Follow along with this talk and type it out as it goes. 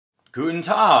Guten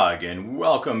Tag and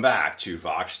welcome back to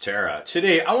Vox Terra.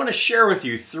 Today I want to share with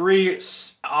you three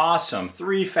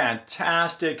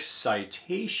fantastic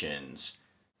citations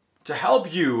to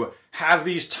help you have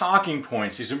these talking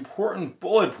points, these important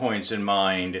bullet points in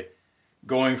mind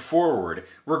going forward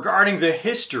regarding the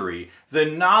history, the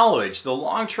knowledge, the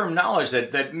long-term knowledge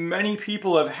that many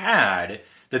people have had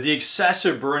that the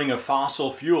excessive burning of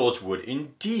fossil fuels would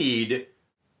indeed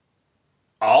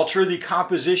alter the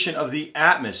composition of the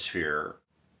atmosphere,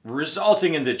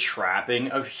 resulting in the trapping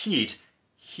of heat,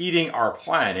 heating our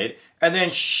planet, and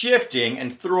then shifting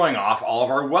and throwing off all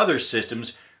of our weather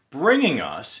systems, bringing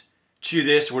us to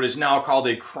this, what is now called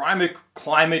a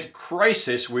climate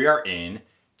crisis we are in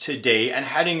today and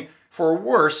heading for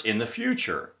worse in the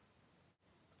future.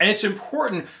 And it's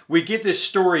important we get this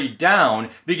story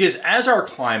down because as our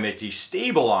climate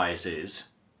destabilizes,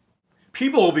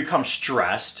 people will become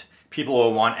stressed, people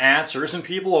will want answers, and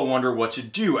people will wonder what to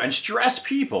do. And stressed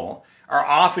people are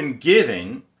often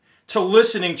given to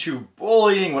listening to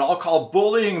bullying, what I'll call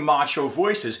bullying macho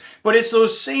voices. But it's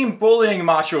those same bullying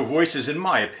macho voices, in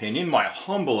my opinion, my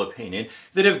humble opinion,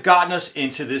 that have gotten us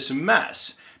into this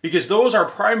mess. Because those are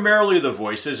primarily the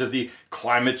voices of the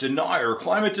climate denier,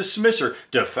 climate dismisser,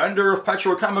 defender of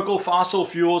petrochemical fossil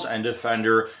fuels, and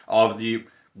defender of the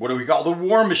what do we call the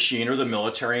war machine or the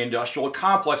military-industrial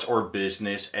complex or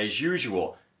business as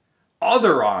usual.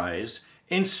 Otherwise,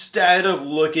 instead of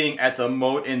looking at the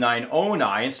mote in thine own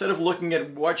eye, instead of looking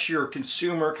at what your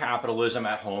consumer capitalism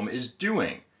at home is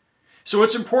doing. So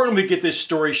it's important we get this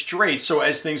story straight so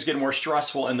as things get more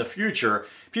stressful in the future,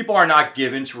 people are not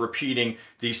given to repeating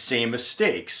these same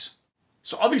mistakes.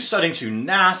 So I'll be citing to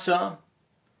NASA,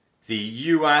 the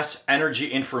U.S.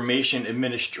 Energy Information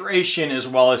Administration, as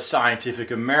well as Scientific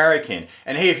American.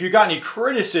 And hey, if you got any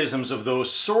criticisms of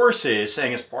those sources,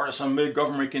 saying it's part of some big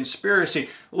government conspiracy,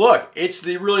 look, it's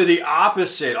really the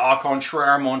opposite, au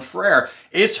contraire, mon frère.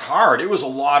 It's hard. It was a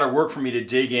lot of work for me to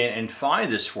dig in and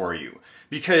find this for you.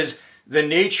 Because the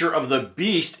nature of the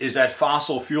beast is that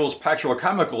fossil fuels,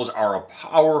 petrochemicals, are a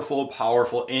powerful,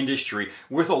 powerful industry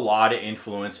with a lot of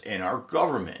influence in our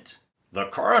government. The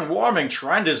current warming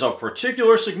trend is of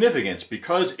particular significance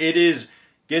because it is,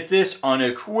 get this,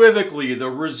 unequivocally the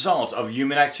result of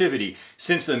human activity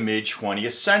since the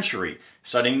mid-20th century,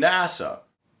 citing NASA,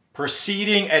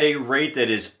 proceeding at a rate that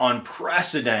is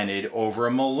unprecedented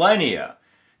over millennia.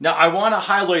 Now, I want to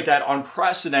highlight that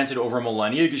unprecedented over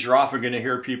millennia because you're often going to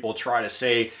hear people try to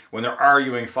say when they're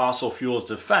arguing fossil fuels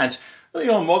defense, you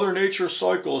know, Mother Nature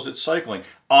cycles, it's cycling.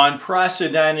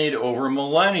 Unprecedented over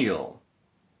millennial.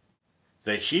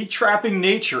 The heat-trapping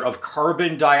nature of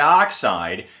carbon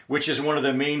dioxide, which is one of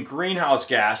the main greenhouse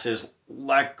gases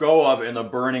let go of in the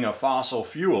burning of fossil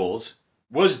fuels,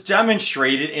 was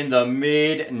demonstrated in the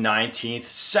mid-19th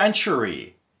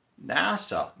century.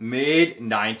 NASA,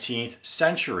 mid-19th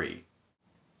century.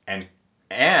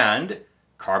 And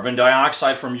carbon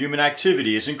dioxide from human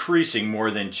activity is increasing more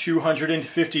than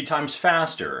 250 times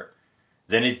faster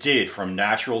than it did from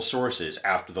natural sources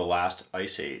after the last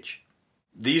ice age.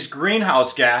 These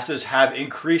greenhouse gases have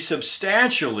increased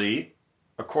substantially,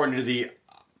 according to the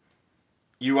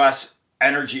U.S.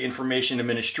 Energy Information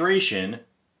Administration,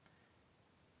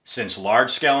 since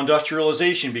large-scale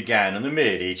industrialization began in the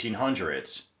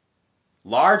mid-1800s.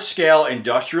 Large-scale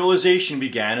industrialization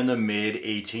began in the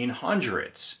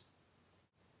mid-1800s.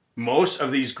 Most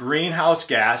of these greenhouse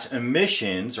gas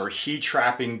emissions, or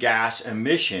heat-trapping gas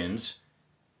emissions,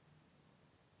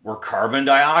 were carbon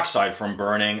dioxide from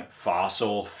burning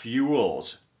fossil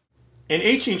fuels. In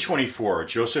 1824,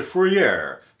 Joseph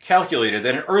Fourier calculated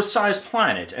that an Earth-sized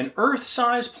planet,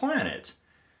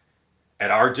 at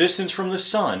our distance from the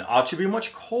sun ought to be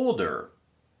much colder.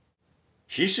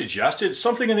 He suggested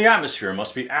something in the atmosphere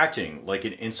must be acting like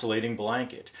an insulating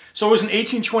blanket. So it was in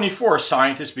 1824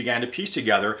 scientists began to piece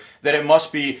together that it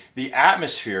must be the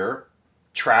atmosphere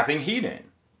trapping heat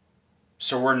in.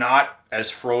 So we're not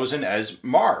as frozen as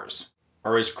Mars,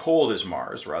 or as cold as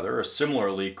Mars, rather, or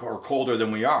similarly, or colder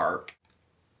than we are.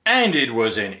 And it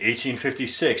was in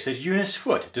 1856 that Eunice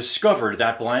Foote discovered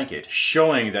that blanket,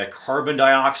 showing that carbon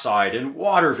dioxide and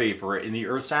water vapor in the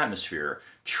Earth's atmosphere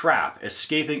trap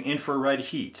escaping infrared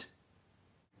heat,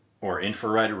 or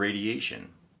infrared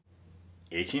radiation.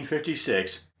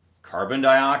 1856, carbon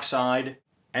dioxide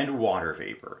and water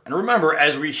vapor. And remember,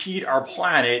 as we heat our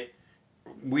planet,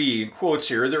 we, in quotes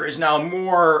here, there is now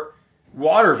more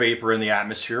water vapor in the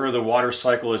atmosphere, or the water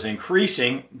cycle is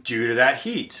increasing due to that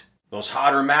heat. Those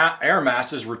hotter air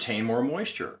masses retain more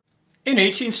moisture. In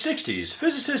 1860s,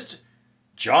 physicist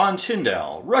John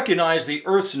Tyndall recognized the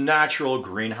Earth's natural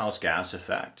greenhouse gas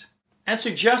effect and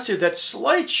suggested that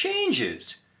slight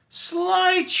changes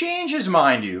slight changes,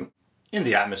 mind you, in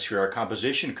the atmospheric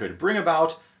composition could bring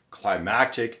about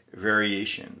climatic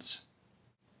variations.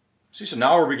 See, so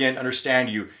now we're beginning to understand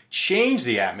you change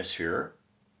the atmosphere,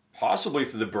 possibly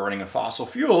through the burning of fossil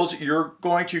fuels, you're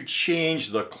going to change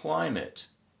the climate.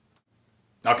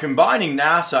 Now, combining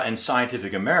NASA and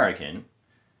Scientific American,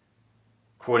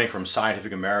 quoting from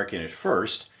Scientific American at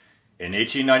first, in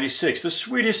 1896, the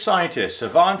Swedish scientist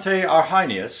Svante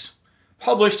Arrhenius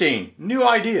published a new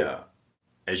idea.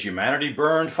 As humanity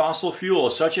burned fossil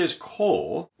fuels such as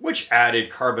coal, which added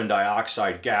carbon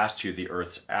dioxide gas to the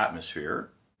Earth's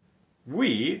atmosphere,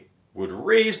 we would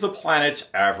raise the planet's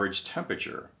average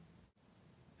temperature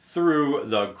through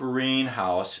the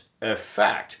greenhouse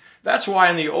effect. That's why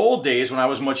in the old days, when I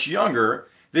was much younger,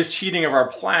 this heating of our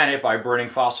planet by burning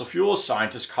fossil fuels,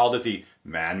 scientists called it the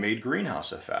man-made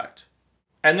greenhouse effect.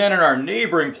 And then in our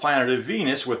neighboring planet of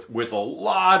Venus, with a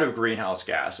lot of greenhouse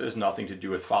gases, nothing to do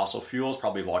with fossil fuels,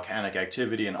 probably volcanic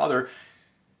activity and other,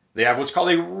 they have what's called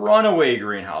a runaway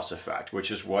greenhouse effect, which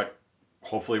is what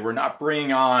hopefully we're not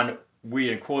bringing on,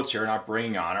 we in quotes here, are not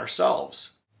bringing on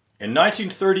ourselves. In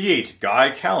 1938,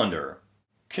 Guy Callendar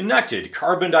connected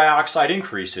carbon dioxide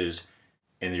increases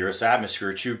in the Earth's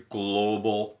atmosphere to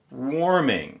global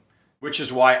warming, which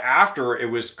is why after it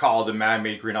was called the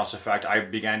man-made greenhouse effect, I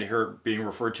began to hear it being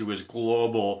referred to as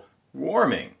global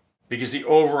warming, because the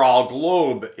overall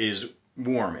globe is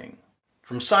warming.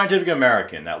 From Scientific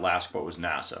American, that last quote was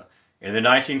NASA. In the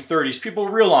 1930s, people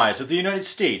realized that the United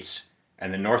States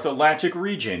and the North Atlantic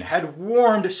region had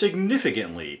warmed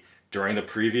significantly during the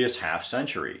previous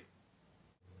half-century.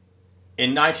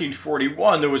 In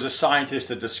 1941, there was a scientist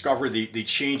that discovered the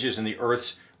changes in the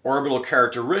Earth's orbital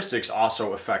characteristics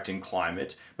also affecting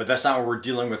climate, but that's not what we're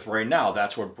dealing with right now.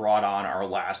 That's what brought on our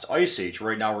last ice age.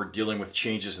 Right now we're dealing with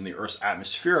changes in the Earth's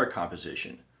atmospheric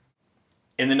composition.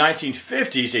 In the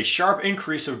 1950s, a sharp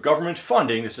increase of government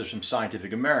funding, this is from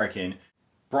Scientific American,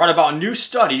 brought about new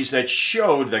studies that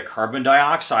showed that carbon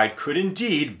dioxide could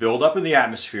indeed build up in the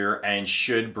atmosphere and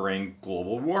should bring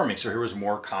global warming. So here was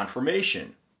more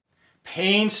confirmation.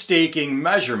 Painstaking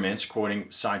measurements, quoting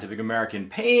Scientific American,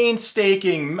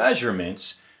 painstaking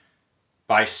measurements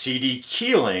by C.D.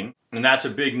 Keeling, and that's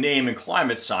a big name in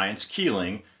climate science,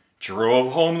 Keeling,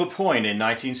 drove home the point in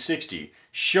 1960,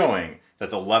 showing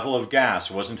that the level of gas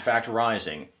was in fact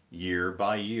rising year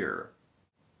by year.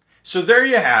 So there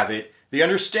you have it. The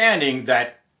understanding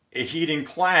that a heating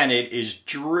planet is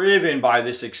driven by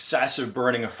this excessive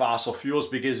burning of fossil fuels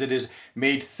because it has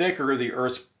made thicker the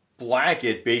Earth's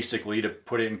blanket, basically, to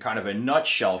put it in kind of a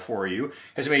nutshell for you,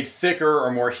 has made thicker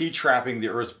or more heat trapping the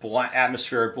Earth's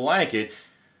atmospheric blanket,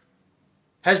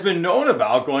 has been known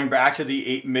about going back to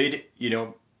the mid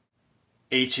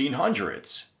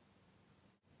 1800s.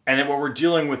 And then what we're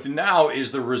dealing with now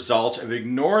is the result of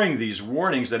ignoring these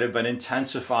warnings that have been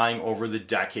intensifying over the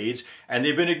decades. And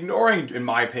they've been ignoring, in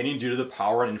my opinion, due to the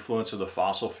power and influence of the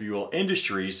fossil fuel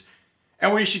industries.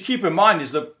 And what you should keep in mind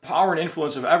is the power and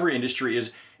influence of every industry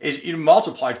is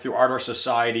multiplied throughout our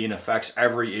society and affects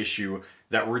every issue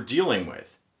that we're dealing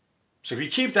with. So if you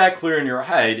keep that clear in your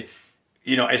head,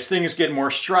 as things get more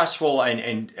stressful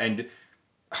and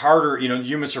harder,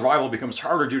 human survival becomes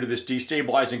harder due to this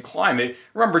destabilizing climate.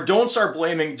 Remember, don't start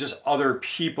blaming just other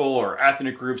people or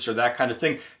ethnic groups or that kind of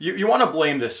thing. You want to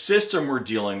blame the system we're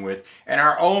dealing with and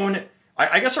our own,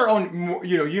 I guess our own,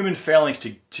 human failings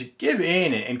to give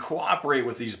in and cooperate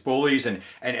with these bullies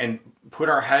and put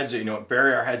our heads,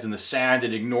 bury our heads in the sand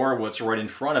and ignore what's right in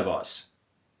front of us.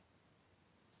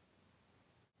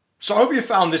 So I hope you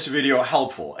found this video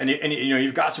helpful, and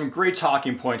you've got some great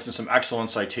talking points and some excellent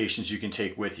citations you can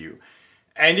take with you.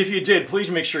 And if you did,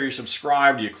 please make sure you're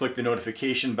subscribed, you click the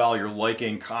notification bell, you're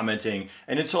liking, commenting,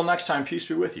 and until next time, peace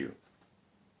be with you.